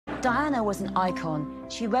Diana was an icon.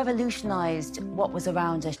 She revolutionized what was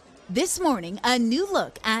around her. This morning, a new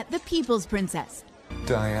look at the People's Princess.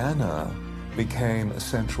 Diana became a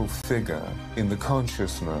central figure in the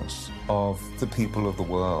consciousness of the people of the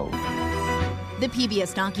world. The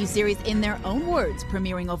PBS docuseries, in their own words,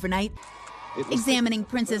 premiering overnight, examining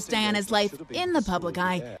Princess Diana's life in the public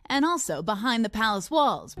eye and also behind the palace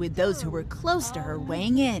walls, with those who were close to her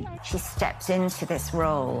weighing in. She stepped into this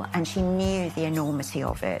role and she knew the enormity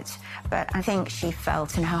of it, but I think she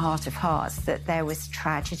felt in her heart of hearts that there was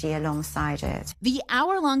tragedy alongside it. The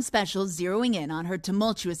hour-long special zeroing in on her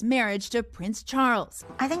tumultuous marriage to Prince Charles.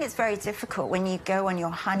 I think it's very difficult when you go on your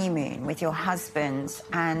honeymoon with your husband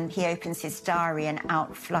and he opens his diary and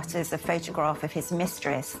out flutters a photograph of his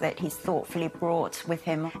mistress that he's thoughtfully brought with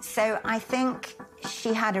him. So I think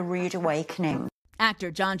she had a rude awakening. Actor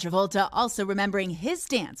John Travolta also remembering his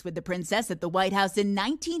dance with the princess at the White House in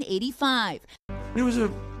 1985. It was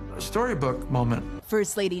a storybook moment.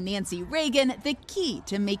 First Lady Nancy Reagan, the key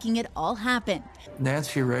to making it all happen.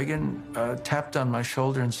 Nancy Reagan tapped on my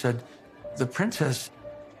shoulder and said, "The princess,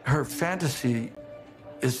 her fantasy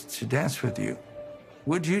is to dance with you.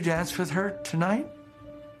 Would you dance with her tonight?"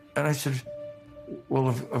 And I said, "Well,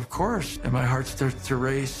 of course." And my heart starts to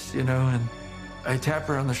race, you know, and I tap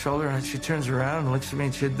her on the shoulder and she turns around and looks at me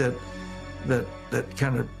and she had that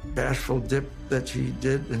kind of bashful dip that she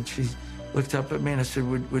did. And she looked up at me and I said,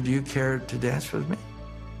 would you care to dance with me?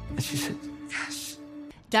 And she said, yes.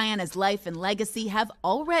 Diana's life and legacy have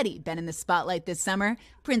already been in the spotlight this summer.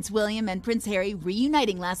 Prince William and Prince Harry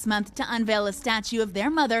reuniting last month to unveil a statue of their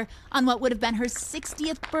mother on what would have been her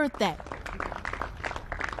 60th birthday.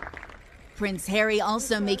 Prince Harry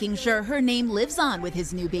also making sure her name lives on with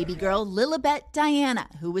his new baby girl, Lilibet Diana,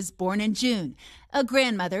 who was born in June. A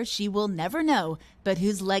grandmother she will never know, but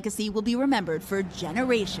whose legacy will be remembered for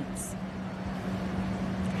generations.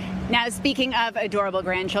 Now, speaking of adorable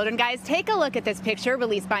grandchildren, guys, take a look at this picture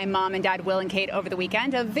released by Mom and Dad Will and Kate over the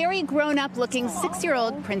weekend. A very grown-up looking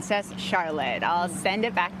 6-year-old Princess Charlotte. I'll send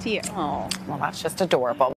it back to you. Oh, well, that's just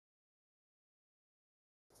adorable.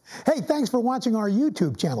 Hey, thanks for watching our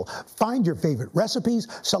YouTube channel. Find your favorite recipes,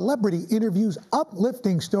 celebrity interviews,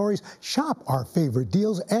 uplifting stories, shop our favorite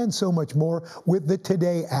deals, and so much more with the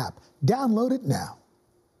Today app. Download it now.